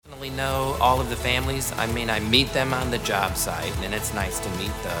know all of the families. I meet them on the job site, and it's nice to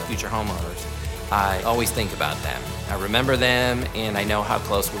meet the future homeowners. I always think about them. I remember them, and I know how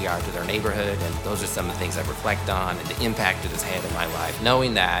close we are to their neighborhood, and those are some of the things I reflect on and the impact it has had in my life,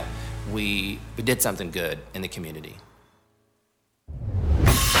 knowing that we did something good in the community.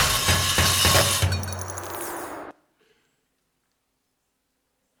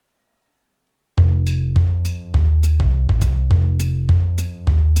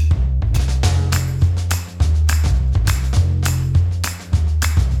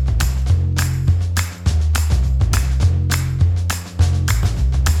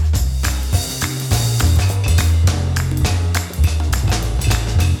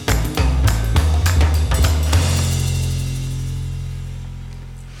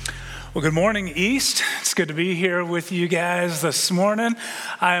 Well, good morning, East. It's good to be here with you guys this morning.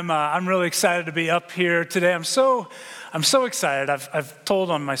 I'm really excited to be up here today. I'm so excited. I've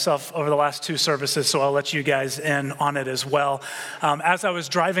told on myself over the last two services, so I'll let you guys in on it as well. As I was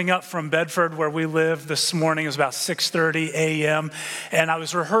driving up from Bedford, where we live this morning, it was about 6:30 a.m., and I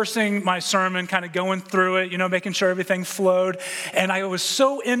was rehearsing my sermon, kind of going through it, making sure everything flowed, and I was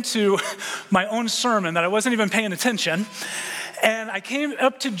so into my own sermon that I wasn't even paying attention. And I came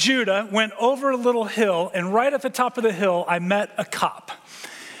up to Judah, went over a little hill, and right at the top of the hill, I met a cop.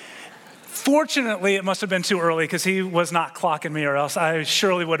 Fortunately, it must have been too early because he was not clocking me, or else I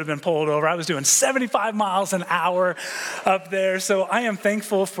surely would have been pulled over. I was doing 75 miles an hour up there. So I am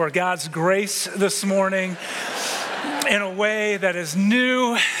thankful for God's grace this morning in a way that is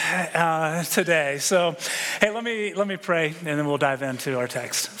new today. So, hey, let me pray, and then we'll dive into our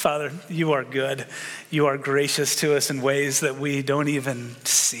text. Father, you are good. You are gracious to us in ways that we don't even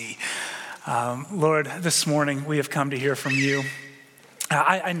see. Lord, this morning we have come to hear from you.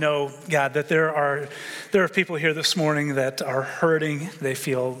 I know, God, that there are people here this morning that are hurting. They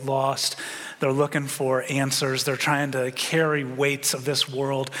feel lost. They're looking for answers. They're trying to carry weights of this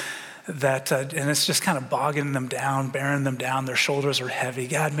world and it's just kind of bogging them down, bearing them down. Their shoulders are heavy.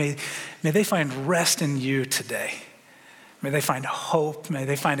 God, may they find rest in you today. May they find hope. May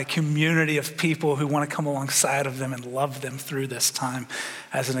they find a community of people who want to come alongside of them and love them through this time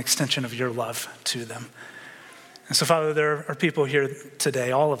as an extension of your love to them. And so, Father, there are people here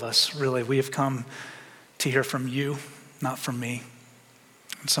today, all of us, really, we have come to hear from you, not from me.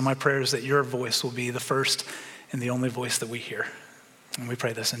 And so my prayer is that your voice will be the first and the only voice that we hear. And we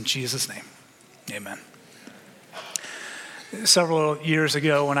pray this in Jesus' name. Amen. Several years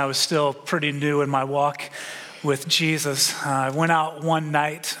ago, when I was still pretty new in my walk with Jesus, I went out one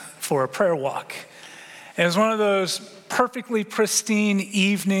night for a prayer walk. It was one of those perfectly pristine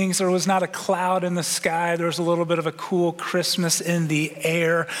evenings. There was not a cloud in the sky. There was a little bit of a cool Christmas in the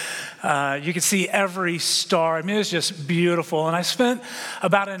air. You could see every star. It was just beautiful. And I spent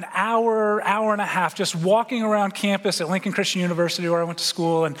about an hour and a half just walking around campus at Lincoln Christian University, where I went to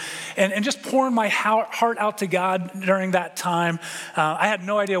school, and just pouring my heart out to God during that time. I had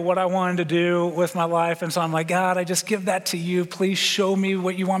no idea what I wanted to do with my life. And so I'm like, God, I just give that to you. Please show me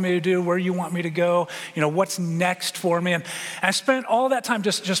what you want me to do, where you want me to go, what's next for me. And I spent all that time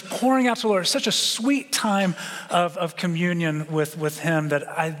just pouring out to the Lord. Such a sweet time of communion with him that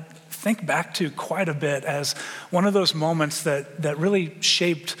I think back to quite a bit as one of those moments that really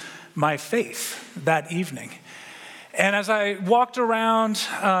shaped my faith that evening. And as I walked around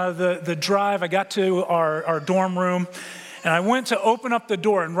the drive, I got to our dorm room, and I went to open up the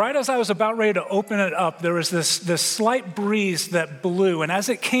door, and right as I was about ready to open it up, there was this slight breeze that blew, and as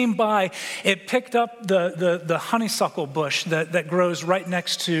it came by, it picked up the honeysuckle bush that grows right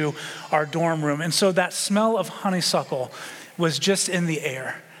next to our dorm room. And so that smell of honeysuckle was just in the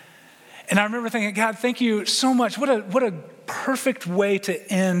air. And I remember thinking, God, thank you so much. What a perfect way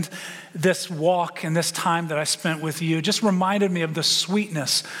to end this walk and this time that I spent with you. Just reminded me of the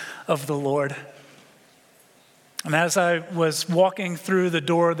sweetness of the Lord. And as I was walking through the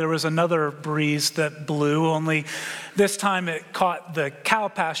door, there was another breeze that blew, only this time it caught the cow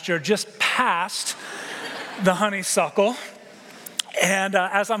pasture just past the honeysuckle. And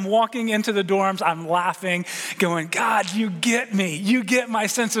as I'm walking into the dorms, I'm laughing, going, God, you get me. You get my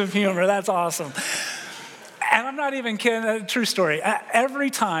sense of humor. That's awesome. And I'm not even kidding. A true story. Every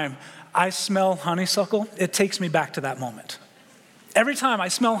time I smell honeysuckle, it takes me back to that moment. Every time I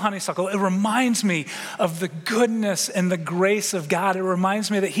smell honeysuckle, it reminds me of the goodness and the grace of God. It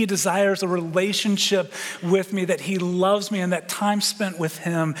reminds me that he desires a relationship with me, that he loves me, and that time spent with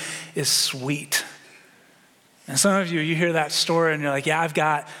him is sweet. And some of you hear that story and you're like, yeah, I've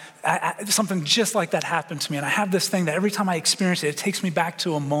got something just like that happened to me. And I have this thing that every time I experience it, it takes me back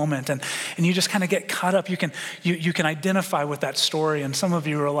to a moment. And you just kind of get caught up. You can identify with that story. And some of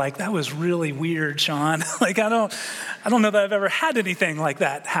you are like, that was really weird, Sean. Like, I don't know that I've ever had anything like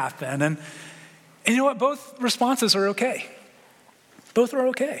that happen. And you know what? Both responses are okay. Both are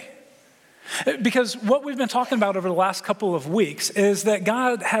okay. Because what we've been talking about over the last couple of weeks is that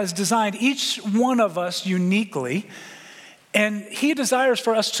God has designed each one of us uniquely, and he desires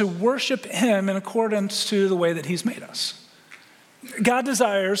for us to worship him in accordance to the way that he's made us. God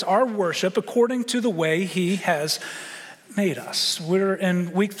desires our worship according to the way he has made us. We're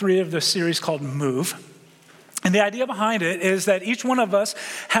in week 3 of the series called Move. And the idea behind it is that each one of us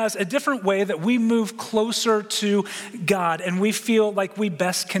has a different way that we move closer to God and we feel like we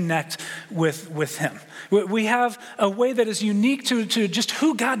best connect with him. We have a way that is unique to just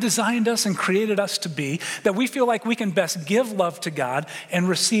who God designed us and created us to be, that we feel like we can best give love to God and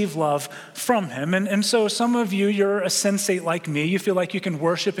receive love from him. And so some of you, you're a sensate like me. You feel like you can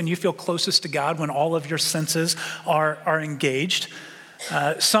worship and you feel closest to God when all of your senses are engaged.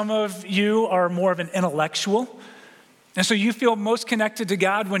 Some of you are more of an intellectual. And so you feel most connected to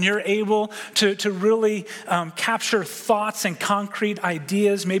God when you're able to really capture thoughts and concrete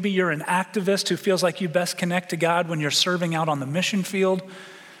ideas. Maybe you're an activist who feels like you best connect to God when you're serving out on the mission field.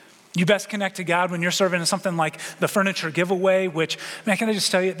 You best connect to God when you're serving in something like the furniture giveaway, which, man, can I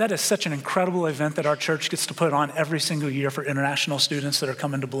just tell you, that is such an incredible event that our church gets to put on every single year for international students that are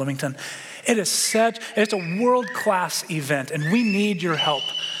coming to Bloomington. It's a world-class event, and we need your help.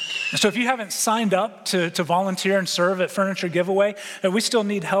 And so if you haven't signed up to volunteer and serve at Furniture Giveaway, we still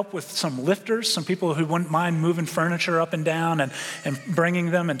need help with some lifters, some people who wouldn't mind moving furniture up and down and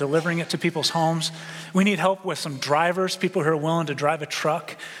bringing them and delivering it to people's homes. We need help with some drivers, people who are willing to drive a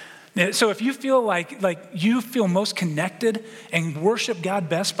truck. So if you feel like you feel most connected and worship God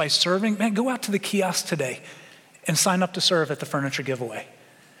best by serving, man, go out to the kiosk today and sign up to serve at the Furniture Giveaway.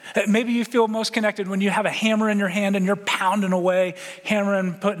 Maybe you feel most connected when you have a hammer in your hand and you're pounding away,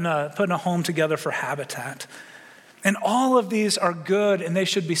 hammering, putting a home together for Habitat. And all of these are good and they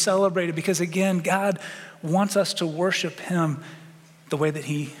should be celebrated because, again, God wants us to worship him the way that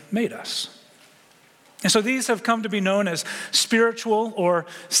he made us. And so these have come to be known as spiritual or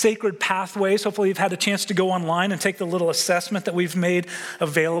sacred pathways. Hopefully you've had a chance to go online and take the little assessment that we've made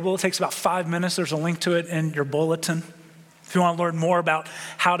available. It takes about 5 minutes. There's a link to it in your bulletin. If you want to learn more about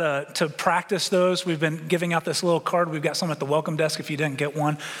how to practice those, we've been giving out this little card. We've got some at the welcome desk if you didn't get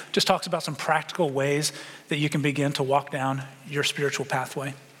one. It just talks about some practical ways that you can begin to walk down your spiritual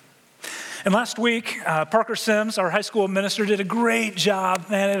pathway. And last week, Parker Sims, our high school minister, did a great job.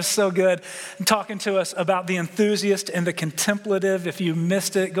 Man, it was so good talking to us about the enthusiast and the contemplative. If you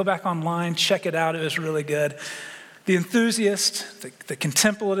missed it, go back online, check it out. It was really good. The enthusiast, the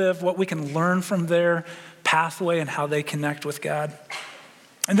contemplative, what we can learn from their pathway and how they connect with God.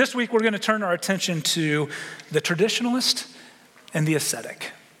 And this week, we're going to turn our attention to the traditionalist and the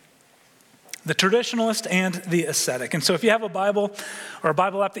ascetic. The traditionalist and the ascetic. And so if you have a Bible or a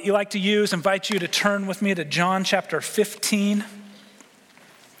Bible app that you like to use, I invite you to turn with me to John chapter 15.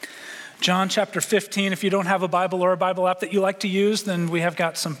 John chapter 15. If you don't have a Bible or a Bible app that you like to use, then we have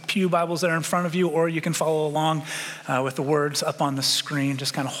got some pew Bibles there in front of you, or you can follow along with the words up on the screen.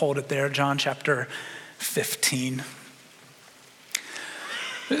 Just kind of hold it there, John chapter 15.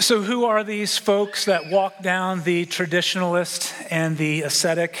 So who are these folks that walk down the traditionalist and the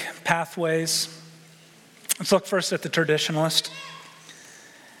ascetic pathways? Let's look first at the traditionalist.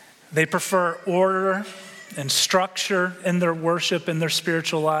 They prefer order and structure in their worship and their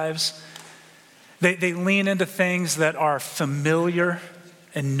spiritual lives. They lean into things that are familiar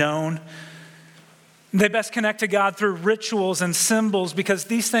and known. They best connect to God through rituals and symbols because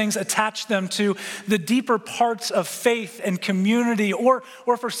these things attach them to the deeper parts of faith and community. Or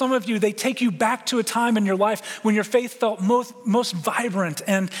for some of you, they take you back to a time in your life when your faith felt most vibrant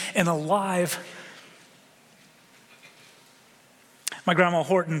and alive. My grandma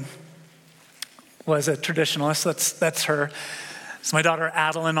Horton was a traditionalist. That's her. It's my daughter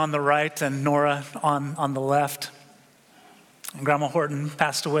Adeline on the right and Nora on the left. And Grandma Horton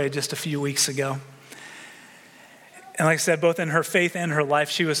passed away just a few weeks ago. And like I said, both in her faith and her life,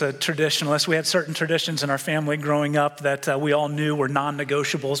 she was a traditionalist. We had certain traditions in our family growing up that we all knew were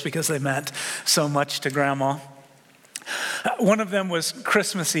non-negotiables because they meant so much to Grandma. One of them was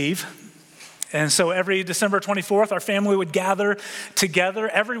Christmas Eve. And so every December 24th, our family would gather together.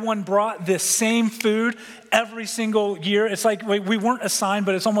 Everyone brought this same food every single year. It's like we weren't assigned,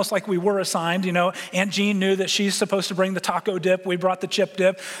 but it's almost like we were assigned. You know, Aunt Jean knew that she's supposed to bring the taco dip. We brought the chip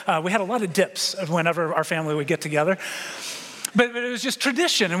dip. We had a lot of dips whenever our family would get together. But it was just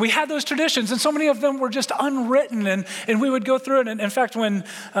tradition, and we had those traditions, and so many of them were just unwritten, and we would go through it. And in fact, when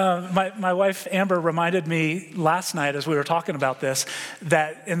my wife, Amber, reminded me last night as we were talking about this,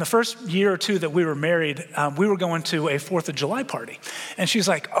 that in the first year or two that we were married, we were going to a 4th of July party. And she's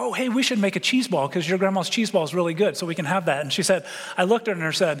like, oh, hey, we should make a cheese ball because your grandma's cheese ball is really good, so we can have that. And she said, I looked at her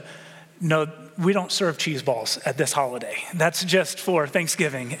and said, no, we don't serve cheese balls at this holiday. That's just for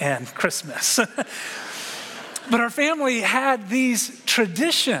Thanksgiving and Christmas. But our family had these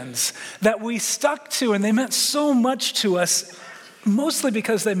traditions that we stuck to, and they meant so much to us, mostly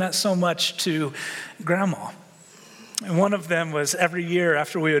because they meant so much to Grandma. And one of them was every year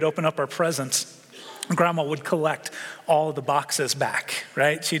after we would open up our presents, Grandma would collect all of the boxes back,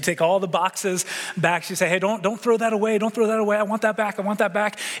 right? She'd take all the boxes back. She'd say, hey, don't throw that away. Don't throw that away. I want that back. I want that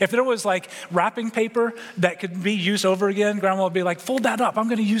back. If there was like wrapping paper that could be used over again, Grandma would be like, fold that up. I'm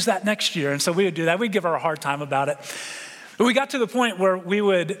going to use that next year. And so we would do that. We'd give her a hard time about it. But we got to the point where we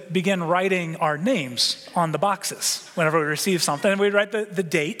would begin writing our names on the boxes whenever we received something. And we'd write the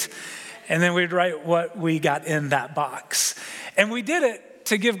date, and then we'd write what we got in that box. And we did it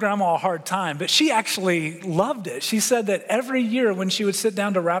to give Grandma a hard time, but she actually loved it. She said that every year when she would sit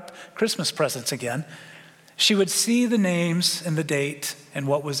down to wrap Christmas presents again, she would see the names and the date and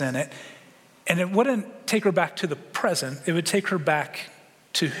what was in it, and it wouldn't take her back to the present. It would take her back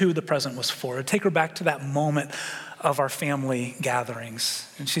to who the present was for. It would take her back to that moment of our family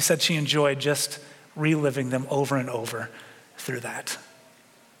gatherings. And she said she enjoyed just reliving them over and over through that.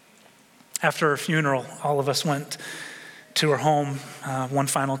 After her funeral, all of us went to her home one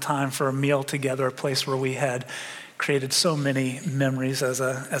final time for a meal together, a place where we had created so many memories as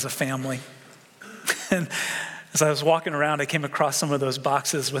a family. And as I was walking around, I came across some of those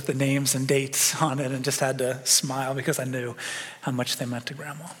boxes with the names and dates on it and just had to smile because I knew how much they meant to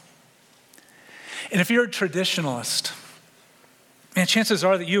Grandma. And if you're a traditionalist, man, chances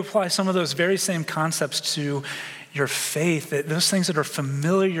are that you apply some of those very same concepts to your faith, that those things that are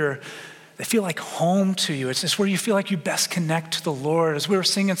familiar, they feel like home to you. It's just where you feel like you best connect to the Lord. As we were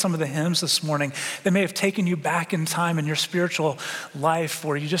singing some of the hymns this morning, they may have taken you back in time in your spiritual life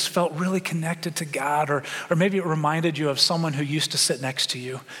where you just felt really connected to God, or maybe it reminded you of someone who used to sit next to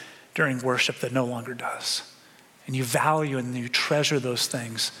you during worship that no longer does. And you value and you treasure those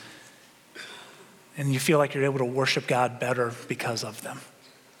things. And you feel like you're able to worship God better because of them.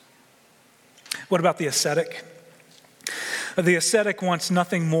 What about the ascetic? The ascetic wants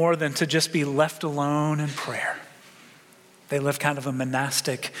nothing more than to just be left alone in prayer. They live kind of a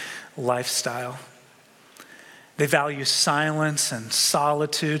monastic lifestyle. They value silence and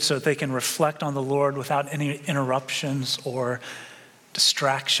solitude so that they can reflect on the Lord without any interruptions or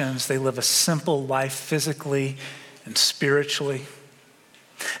distractions. They live a simple life physically and spiritually.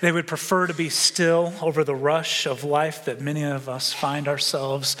 They would prefer to be still over the rush of life that many of us find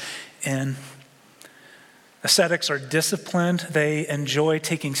ourselves in. Ascetics are disciplined. They enjoy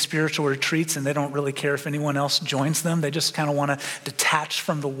taking spiritual retreats, and they don't really care if anyone else joins them. They just kind of want to detach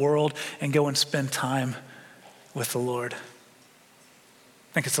from the world and go and spend time with the Lord.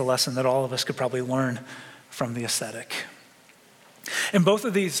 I think it's a lesson that all of us could probably learn from the ascetic. In both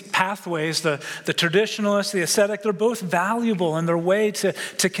of these pathways, the traditionalist, the ascetic, they're both valuable in their way to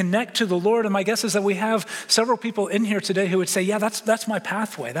connect to the Lord. And my guess is that we have several people in here today who would say, yeah, that's my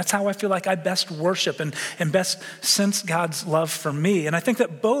pathway. That's how I feel like I best worship and best sense God's love for me. And I think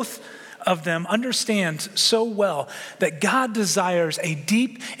that both of them understand so well that God desires a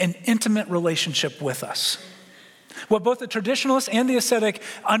deep and intimate relationship with us. What both the traditionalist and the ascetic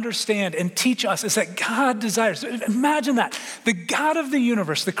understand and teach us is that God desires, imagine that, the God of the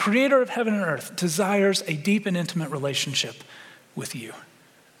universe, the creator of heaven and earth, desires a deep and intimate relationship with you.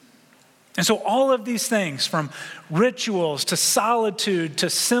 And so all of these things, from rituals to solitude to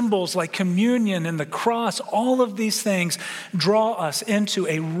symbols like communion and the cross, all of these things draw us into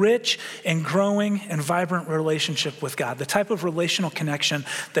a rich and growing and vibrant relationship with God, the type of relational connection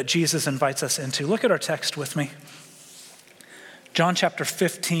that Jesus invites us into. Look at our text with me. John chapter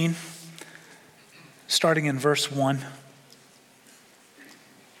 15, starting in verse 1.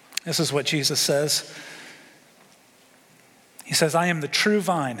 This is what Jesus says. He says, I am the true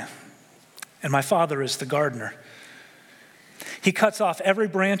vine, and my Father is the gardener. He cuts off every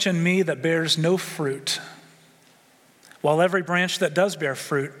branch in me that bears no fruit, while every branch that does bear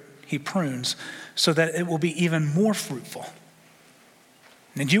fruit, he prunes, so that it will be even more fruitful.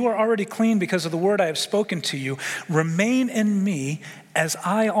 And you are already clean because of the word I have spoken to you. Remain in me as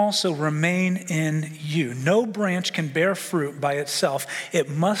I also remain in you. No branch can bear fruit by itself. It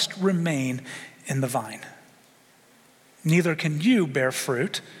must remain in the vine. Neither can you bear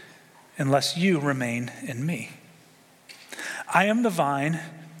fruit unless you remain in me. I am the vine,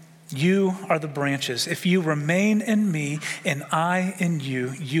 you are the branches. If you remain in me and I in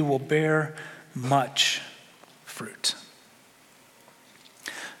you, you will bear much fruit.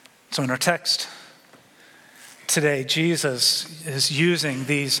 So in our text today, Jesus is using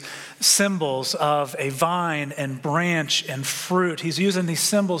these symbols of a vine and branch and fruit. He's using these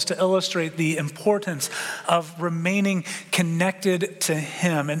symbols to illustrate the importance of remaining connected to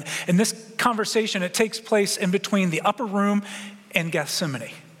him. And in this conversation, it takes place in between the upper room and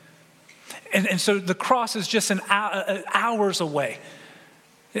Gethsemane. And so the cross is just hours away.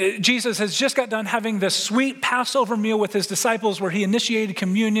 Jesus has just got done having this sweet Passover meal with his disciples where he initiated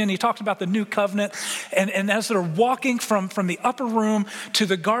communion. He talked about the new covenant. And as they're walking from the upper room to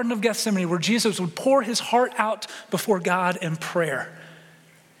the Garden of Gethsemane where Jesus would pour his heart out before God in prayer.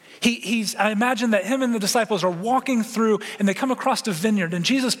 I imagine that him and the disciples are walking through and they come across the vineyard and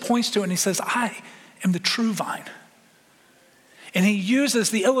Jesus points to it and he says, I am the true vine. And he uses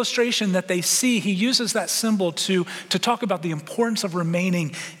the illustration that they see, he uses that symbol to talk about the importance of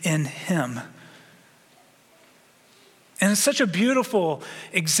remaining in him. And it's such a beautiful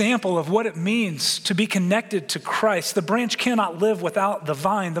example of what it means to be connected to Christ. The branch cannot live without the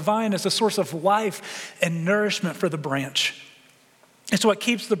vine. The vine is a source of life and nourishment for the branch. It's what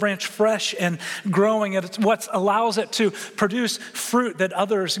keeps the branch fresh and growing. It's what allows it to produce fruit that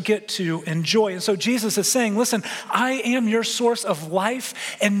others get to enjoy. And so Jesus is saying, listen, I am your source of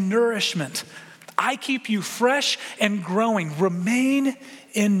life and nourishment. I keep you fresh and growing. Remain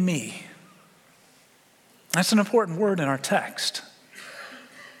in me. That's an important word in our text.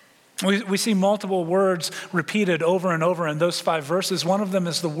 We see multiple words repeated over and over in those 5 verses. One of them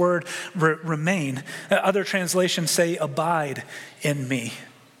is the word remain. Other translations say abide in me.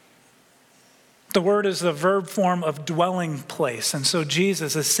 The word is the verb form of dwelling place. And so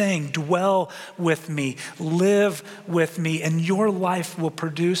Jesus is saying, dwell with me, live with me, and your life will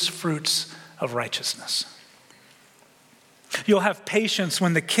produce fruits of righteousness. You'll have patience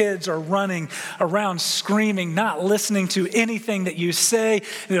when the kids are running around screaming, not listening to anything that you say.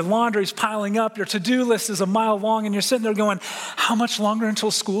 Their laundry's piling up. Your to-do list is a mile long and you're sitting there going, how much longer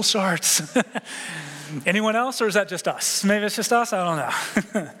until school starts? Anyone else, or is that just us? Maybe it's just us, I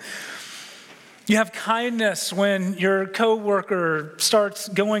don't know. You have kindness when your coworker starts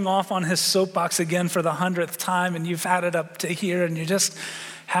going off on his soapbox again for the 100th time and you've had it up to here and you're just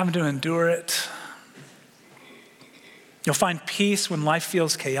having to endure it. You'll find peace when life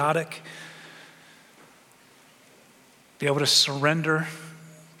feels chaotic. Be able to surrender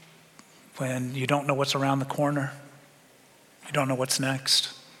when you don't know what's around the corner. You don't know what's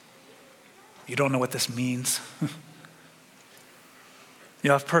next. You don't know what this means.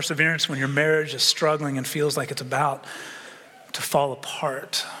 You'll have perseverance when your marriage is struggling and feels like it's about to fall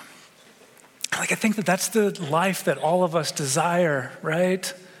apart. I think that's the life that all of us desire,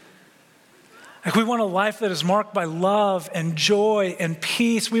 right? We want a life that is marked by love and joy and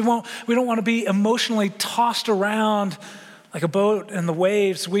peace. We don't want to be emotionally tossed around like a boat in the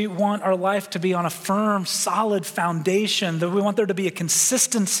waves. We want our life to be on a firm, solid foundation. That we want there to be a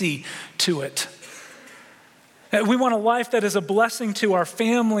consistency to it. We want a life that is a blessing to our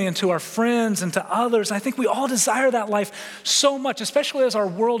family and to our friends and to others. I think we all desire that life so much, especially as our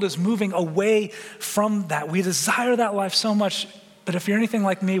world is moving away from that. We desire that life so much. But if you're anything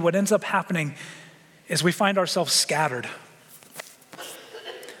like me, what ends up happening is we find ourselves scattered.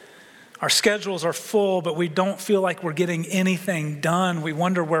 Our schedules are full, but we don't feel like we're getting anything done. We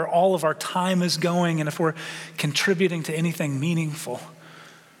wonder where all of our time is going and if we're contributing to anything meaningful.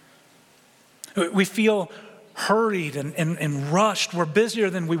 We feel hurried and rushed. We're busier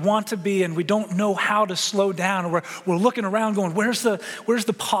than we want to be, and we don't know how to slow down. Or we're looking around going, where's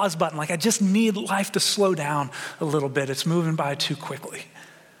the pause button? Like, I just need life to slow down a little bit. It's moving by too quickly.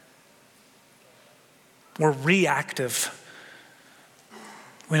 We're reactive.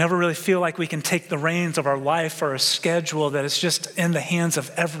 We never really feel like we can take the reins of our life or a schedule, that it's just in the hands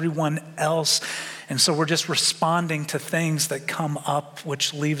of everyone else. And so we're just responding to things that come up,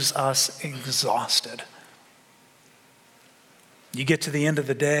 which leaves us exhausted. You get to the end of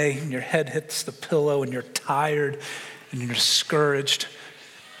the day and your head hits the pillow and you're tired and you're discouraged.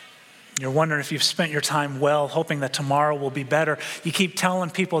 You're wondering if you've spent your time well, hoping that tomorrow will be better. You keep telling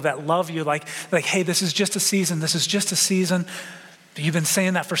people that love you like, hey, this is just a season. This is just a season. But you've been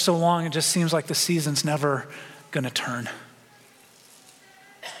saying that for so long, it just seems like the season's never going to turn.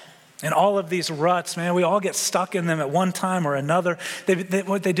 And all of these ruts, man, we all get stuck in them at one time or another.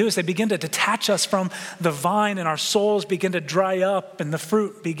 What they do is they begin to detach us from the vine, and our souls begin to dry up and the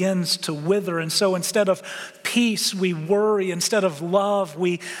fruit begins to wither. And so instead of peace, we worry. Instead of love,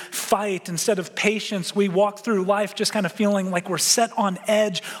 we fight. Instead of patience, we walk through life just kind of feeling like we're set on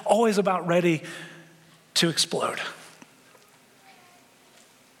edge, always about ready to explode.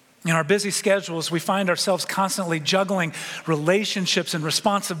 In our busy schedules, we find ourselves constantly juggling relationships and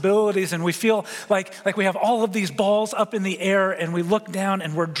responsibilities, and we feel like we have all of these balls up in the air, and we look down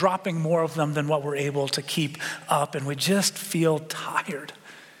and we're dropping more of them than what we're able to keep up, and we just feel tired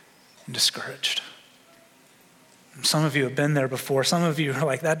and discouraged. Some of you have been there before. Some of you are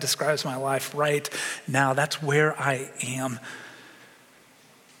like, that describes my life right now. That's where I am.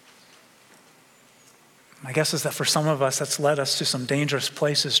 My guess is that for some of us, that's led us to some dangerous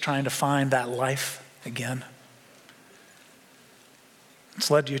places trying to find that life again. It's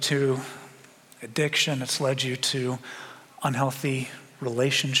led you to addiction. It's led you to unhealthy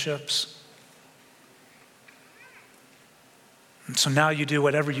relationships. And so now you do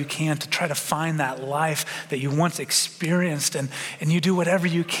whatever you can to try to find that life that you once experienced, and you do whatever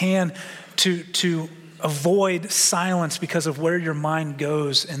you can to avoid silence because of where your mind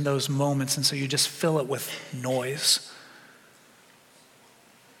goes in those moments, and so you just fill it with noise.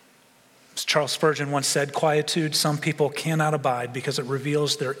 As Charles Spurgeon once said, quietude some people cannot abide because it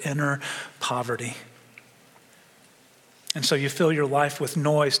reveals their inner poverty. And so you fill your life with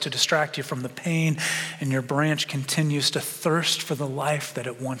noise to distract you from the pain, and your branch continues to thirst for the life that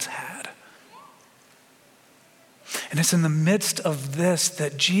it once had. And it's in the midst of this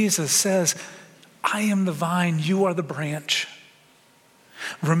that Jesus says, I am the vine, you are the branch.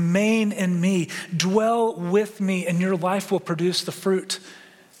 Remain in me, dwell with me, and your life will produce the fruit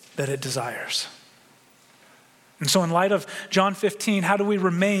that it desires. And so in light of John 15, how do we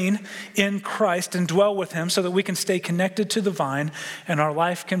remain in Christ and dwell with him so that we can stay connected to the vine and our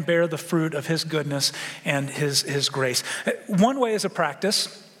life can bear the fruit of his goodness and his grace? One way is a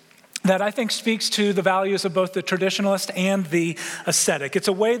practice that I think speaks to the values of both the traditionalist and the ascetic. It's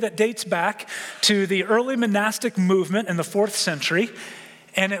a way that dates back to the early monastic movement in the 4th century,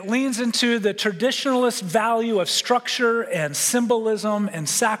 and it leans into the traditionalist value of structure and symbolism and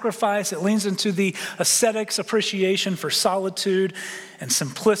sacrifice. It leans into the ascetic's appreciation for solitude and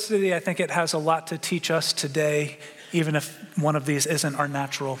simplicity. I think it has a lot to teach us today, even if one of these isn't our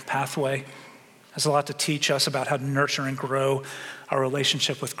natural pathway. It has a lot to teach us about how to nurture and grow our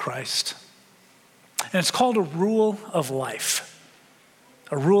relationship with Christ. And it's called a rule of life.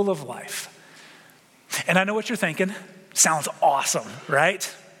 A rule of life. And I know what you're thinking. Sounds awesome, right?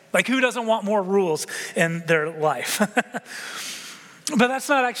 Like, who doesn't want more rules in their life? But that's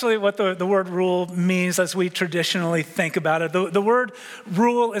not actually what the word rule means as we traditionally think about it. The word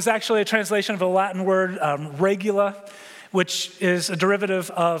rule is actually a translation of a Latin word, regula, which is a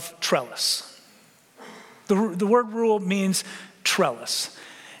derivative of trellis. The word rule means trellis.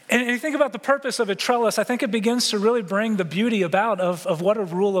 And you think about the purpose of a trellis, I think it begins to really bring the beauty about of what a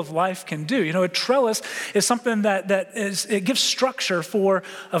rule of life can do. You know, a trellis is something it gives structure for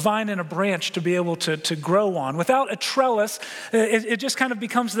a vine and a branch to be able to grow on. Without a trellis, it just kind of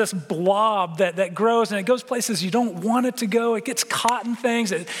becomes this blob that grows, and it goes places you don't want it to go. It gets caught in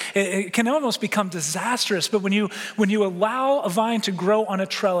things. It can almost become disastrous. But when you allow a vine to grow on a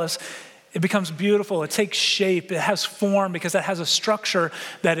trellis, it becomes beautiful, it takes shape, it has form because it has a structure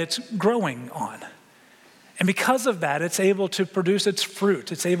that it's growing on. And because of that, it's able to produce its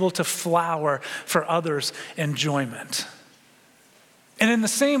fruit. It's able to flower for others' enjoyment. And in the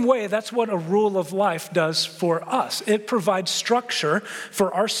same way, that's what a rule of life does for us. It provides structure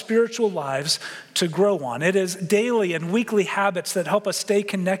for our spiritual lives to grow on. It is daily and weekly habits that help us stay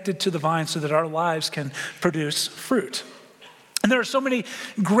connected to the vine so that our lives can produce fruit. And there are so many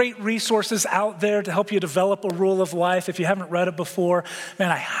great resources out there to help you develop a rule of life. If you haven't read it before,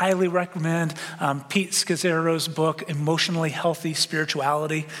 man, I highly recommend Pete Scazzero's book, Emotionally Healthy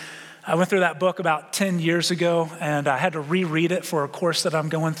Spirituality. I went through that book about 10 years ago, and I had to reread it for a course that I'm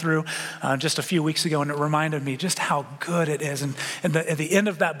going through just a few weeks ago, and it reminded me just how good it is. And at the end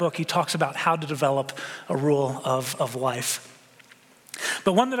of that book, he talks about how to develop a rule of life.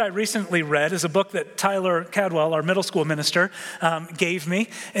 But one that I recently read is a book that Tyler Cadwell, our middle school minister, gave me.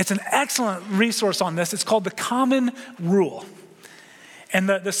 It's an excellent resource on this. It's called The Common Rule. And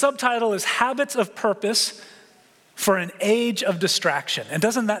the subtitle is Habits of Purpose for an Age of Distraction. And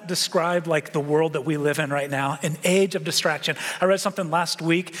doesn't that describe like the world that we live in right now? An age of distraction. I read something last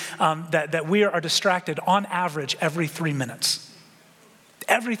week that we are distracted on average every 3 minutes.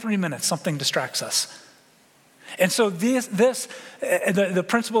 Every 3 minutes, something distracts us. And so the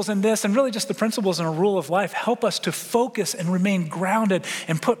principles in this, and really just the principles in a rule of life, help us to focus and remain grounded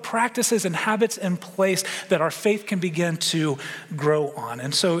and put practices and habits in place that our faith can begin to grow on.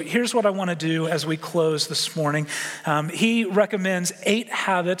 And so here's what I want to do as we close this morning. He recommends 8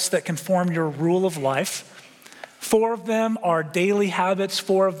 habits that can form your rule of life. 4 of them are daily habits,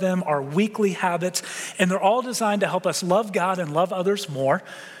 4 of them are weekly habits, and they're all designed to help us love God and love others more.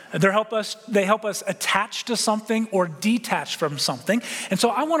 They help us attach to something or detach from something. And so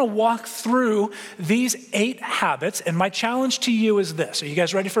I want to walk through these 8 habits, and my challenge to you is this. Are you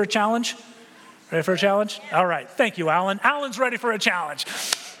guys ready for a challenge? Ready for a challenge? All right, thank you, Alan. Alan's ready for a challenge.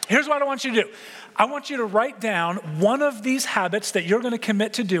 Here's what I want you to do. I want you to write down one of these habits that you're going to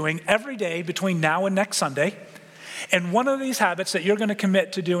commit to doing every day between now and next Sunday, and one of these habits that you're going to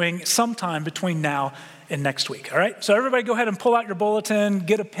commit to doing sometime between now and next week, all right? So everybody go ahead and pull out your bulletin,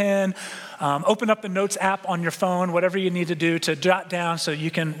 get a pen, open up the notes app on your phone, whatever you need to do to jot down so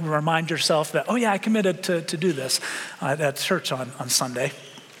you can remind yourself that, oh yeah, I committed to do this at church on Sunday.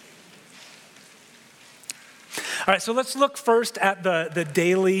 All right, so let's look first at the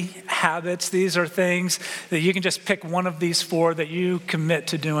daily habits. These are things that you can just pick one of these 4 that you commit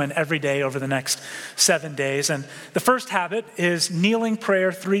to doing every day over the next 7 days. And the first habit is kneeling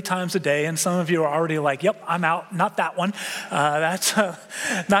prayer 3 times a day. And some of you are already like, yep, I'm out. Not that one. That's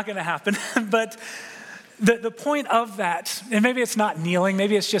not going to happen. But the point of that, and maybe it's not kneeling,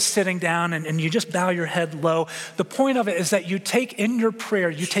 maybe it's just sitting down and you just bow your head low. The point of it is that you take in your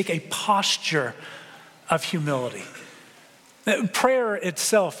prayer, you take a posture of humility. Prayer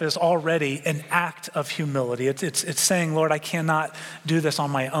itself is already an act of humility. It's saying, Lord, I cannot do this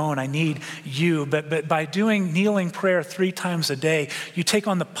on my own. I need you. But by kneeling prayer 3 times a day, you take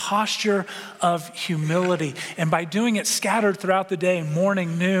on the posture of humility. And by doing it scattered throughout the day,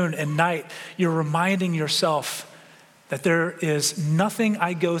 morning, noon, and night, you're reminding yourself that there is nothing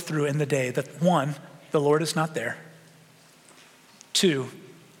I go through in the day that 1, the Lord is not there. 2,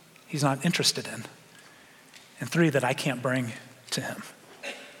 he's not interested in. And 3, that I can't bring to him.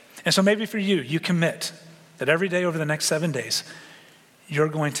 And so maybe for you, you commit that every day over the next 7 days, you're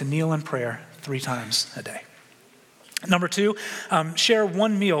going to kneel in prayer 3 times a day. Number 2, share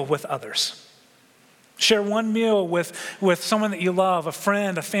one meal with others. Share one meal with someone that you love, a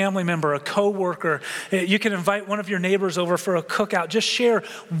friend, a family member, a coworker. You can invite one of your neighbors over for a cookout. Just share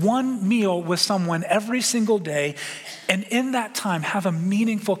one meal with someone every single day. And in that time, have a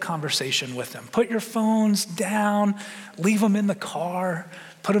meaningful conversation with them. Put your phones down, leave them in the car,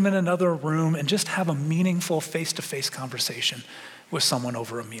 put them in another room, and just have a meaningful face-to-face conversation with someone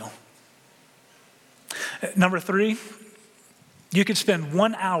over a meal. Number 3, you could spend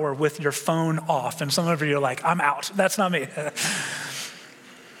 1 hour with your phone off, and some of you are like, I'm out. That's not me.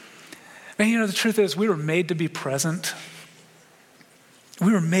 Man, the truth is we were made to be present.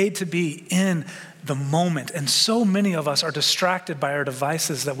 We were made to be in the moment, and so many of us are distracted by our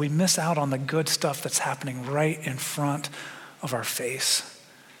devices that we miss out on the good stuff that's happening right in front of our face.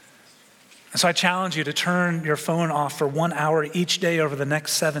 And so I challenge you to turn your phone off for 1 hour each day over the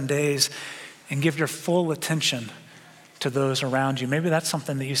next 7 days and give your full attention to those around you. Maybe that's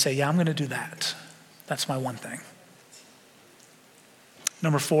something that you say, yeah, I'm going to do that. That's my one thing.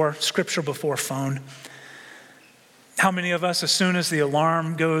 Number 4, scripture before phone. How many of us, as soon as the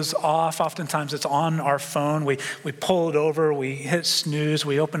alarm goes off, oftentimes it's on our phone, we pull it over, we hit snooze,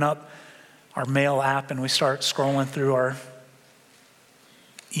 we open up our mail app and we start scrolling through our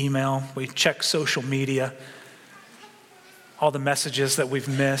email, we check social media, all the messages that we've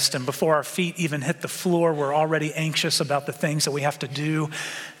missed, and before our feet even hit the floor, we're already anxious about the things that we have to do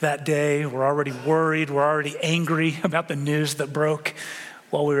that day. We're already worried. We're already angry about the news that broke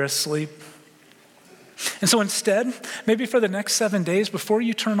while we were asleep. And so instead, maybe for the next 7 days, before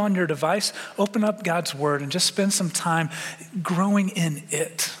you turn on your device, open up God's word and just spend some time growing in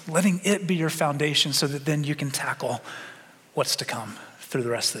it, letting it be your foundation so that then you can tackle what's to come through the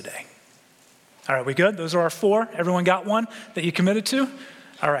rest of the day. All right, we good? Those are our 4. Everyone got one that you committed to?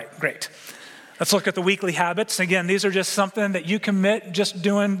 All right, great. Let's look at the weekly habits. Again, these are just something that you commit just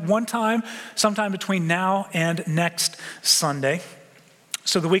doing one time, sometime between now and next Sunday.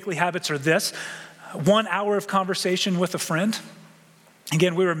 So the weekly habits are this: 1 hour of conversation with a friend.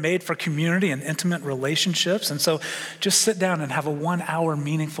 Again, we were made for community and intimate relationships. And so just sit down and have a 1 hour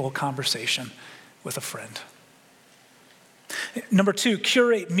meaningful conversation with a friend. Number 2,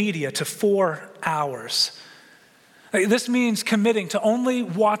 curate media to 4 hours. This means committing to only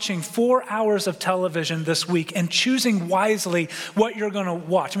watching 4 hours of television this week and choosing wisely what you're going to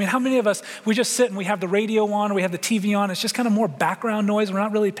watch. I mean, how many of us, we just sit and we have the radio on, or we have the TV on, it's just kind of more background noise. We're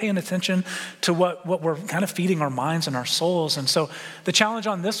not really paying attention to what we're kind of feeding our minds and our souls. And so the challenge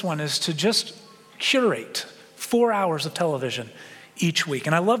on this one is to just curate 4 hours of television each week.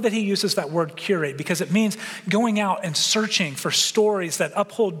 And I love that he uses that word curate, because it means going out and searching for stories that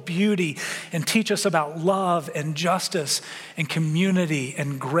uphold beauty and teach us about love and justice and community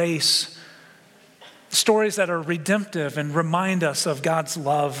and grace. Stories that are redemptive and remind us of God's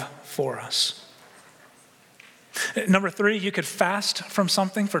love for us. Number 3, you could fast from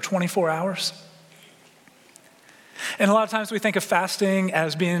something for 24 hours. And a lot of times we think of fasting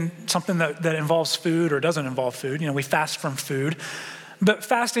as being something that involves food or doesn't involve food. You know, we fast from food. But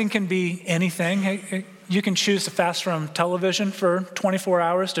fasting can be anything. You can choose to fast from television for 24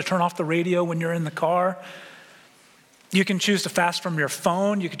 hours, to turn off the radio when you're in the car. You can choose to fast from your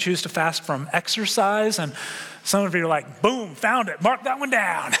phone. You can choose to fast from exercise. And some of you are like, boom, found it. Mark that one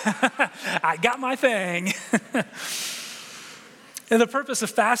down. I got my thing. And the purpose of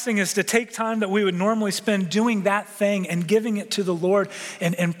fasting is to take time that we would normally spend doing that thing and giving it to the Lord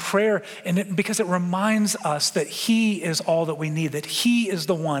in prayer, because it reminds us that he is all that we need, that he is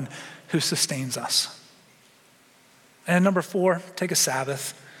the one who sustains us. And number 4, take a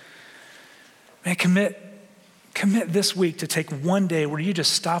Sabbath. Man, commit this week to take one day where you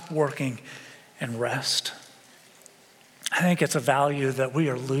just stop working and rest. I think it's a value that we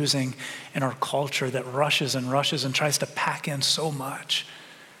are losing in our culture that rushes and rushes and tries to pack in so much.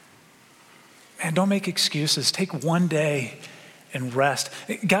 Man, don't make excuses. Take one day and rest.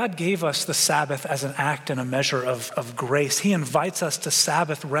 God gave us the Sabbath as an act and a measure of grace. He invites us to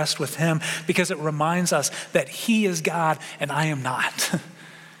Sabbath rest with him because it reminds us that he is God and I am not.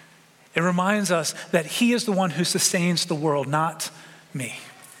 It reminds us that he is the one who sustains the world, not me.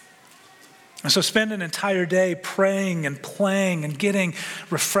 And so spend an entire day praying and playing and getting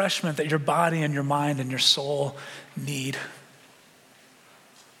refreshment that your body and your mind and your soul need.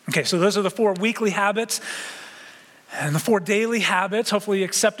 Okay, so those are the 4 weekly habits and the 4 daily habits. Hopefully you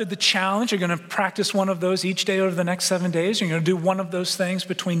accepted the challenge. You're going to practice one of those each day over the next 7 days. You're going to do one of those things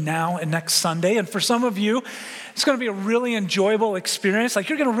between now and next Sunday. And for some of you, it's going to be a really enjoyable experience. Like,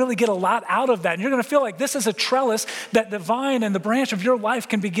 you're going to really get a lot out of that. And you're going to feel like this is a trellis that the vine and the branch of your life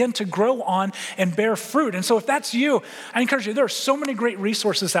can begin to grow on and bear fruit. And so if that's you, I encourage you, there are so many great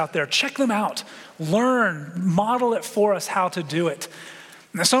resources out there. Check them out. Learn, model it for us how to do it.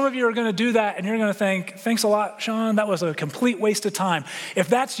 Now, some of you are going to do that and you're going to think, thanks a lot, Sean, that was a complete waste of time. If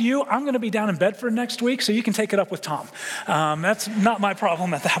that's you, I'm going to be down in Bedford next week, so you can take it up with Tom. That's not my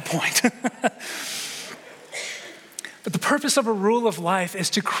problem at that point. But the purpose of a rule of life is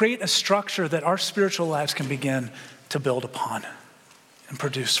to create a structure that our spiritual lives can begin to build upon and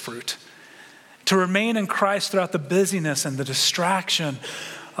produce fruit. To remain in Christ throughout the busyness and the distraction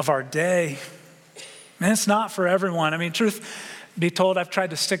of our day. And it's not for everyone. I mean, truth be told, I've tried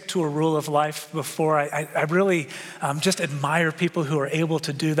to stick to a rule of life before. I really just admire people who are able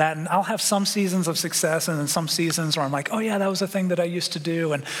to do that. And I'll have some seasons of success and then some seasons where I'm like, oh yeah, that was a thing that I used to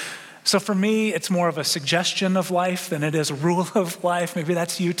do. And so for me, it's more of a suggestion of life than it is a rule of life. Maybe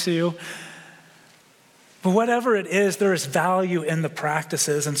that's you too. But whatever it is, there is value in the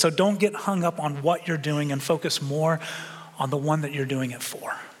practices. And so don't get hung up on what you're doing and focus more on the one that you're doing it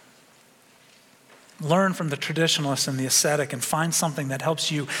for. Learn from the traditionalist and the ascetic and find something that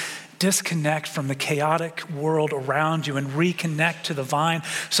helps you disconnect from the chaotic world around you and reconnect to the vine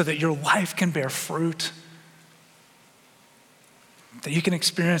so that your life can bear fruit. That you can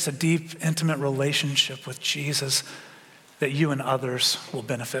experience a deep, intimate relationship with Jesus that you and others will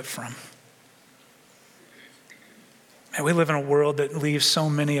benefit from. And we live in a world that leaves so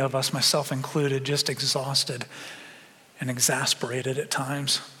many of us, myself included, just exhausted and exasperated at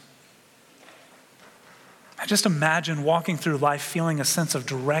times. I just imagine walking through life feeling a sense of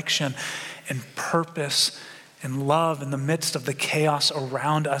direction and purpose and love in the midst of the chaos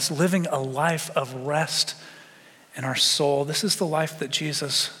around us, living a life of rest in our soul. This is the life that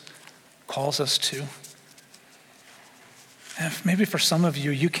Jesus calls us to. And maybe for some of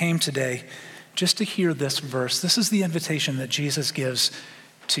you, you came today just to hear this verse. This is the invitation that Jesus gives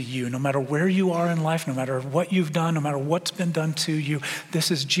to you. No matter where you are in life, no matter what you've done, no matter what's been done to you,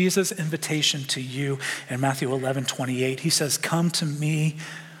 this is Jesus' invitation to you in Matthew 11:28. He says, "Come to me,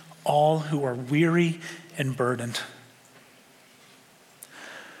 all who are weary and burdened,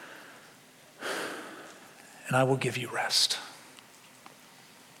 and I will give you rest."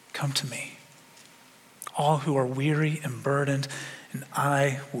 Come to me, all who are weary and burdened, and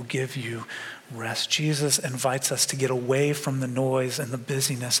I will give you rest. Jesus invites us to get away from the noise and the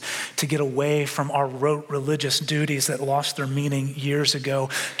busyness, to get away from our rote religious duties that lost their meaning years ago,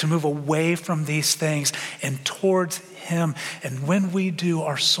 to move away from these things and towards him. And when we do,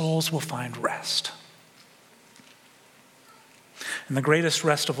 our souls will find rest. And the greatest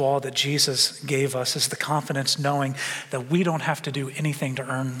rest of all that Jesus gave us is the confidence knowing that we don't have to do anything to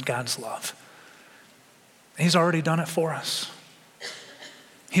earn God's love. He's already done it for us.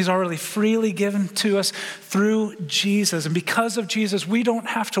 He's already freely given to us through Jesus. And because of Jesus, we don't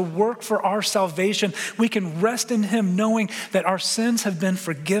have to work for our salvation. We can rest in him knowing that our sins have been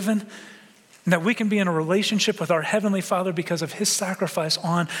forgiven and that we can be in a relationship with our Heavenly Father because of his sacrifice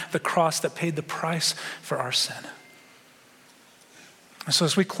on the cross that paid the price for our sin. And so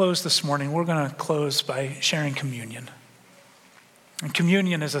as we close this morning, we're going to close by sharing communion. And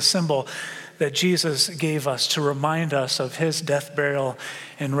communion is a symbol that Jesus gave us to remind us of his death, burial,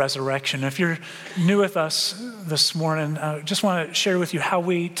 and resurrection. If you're new with us this morning, I just want to share with you how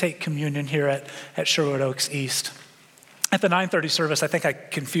we take communion here at Sherwood Oaks East. At the 9:30 service, I think I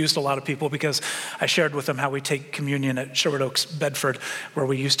confused a lot of people because I shared with them how we take communion at Sherwood Oaks Bedford, where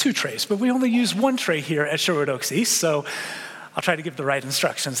we use 2 trays. But we only use 1 tray here at Sherwood Oaks East, so I'll try to give the right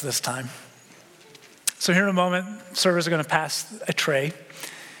instructions this time. So here in a moment, servers are going to pass a tray,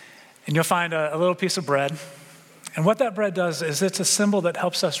 and you'll find a little piece of bread. And what that bread does is it's a symbol that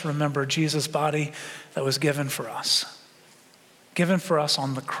helps us remember Jesus' body that was given for us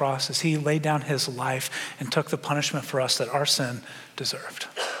on the cross as he laid down his life and took the punishment for us that our sin deserved.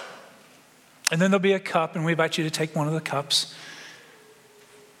 And then there'll be a cup, and we invite you to take one of the cups.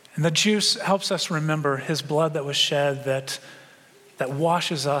 And the juice helps us remember his blood that was shed that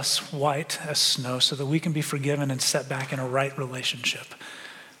washes us white as snow so that we can be forgiven and set back in a right relationship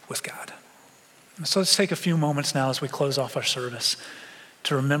with God. So let's take a few moments now as we close off our service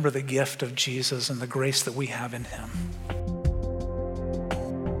to remember the gift of Jesus and the grace that we have in him.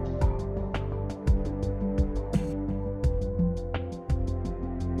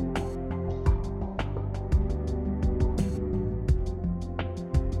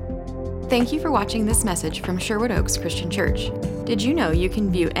 Thank you for watching this message from Sherwood Oaks Christian Church. Did you know you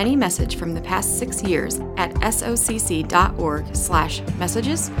can view any message from the past 6 years at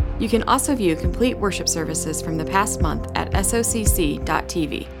socc.org/messages? You can also view complete worship services from the past month at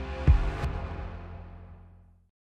socc.tv.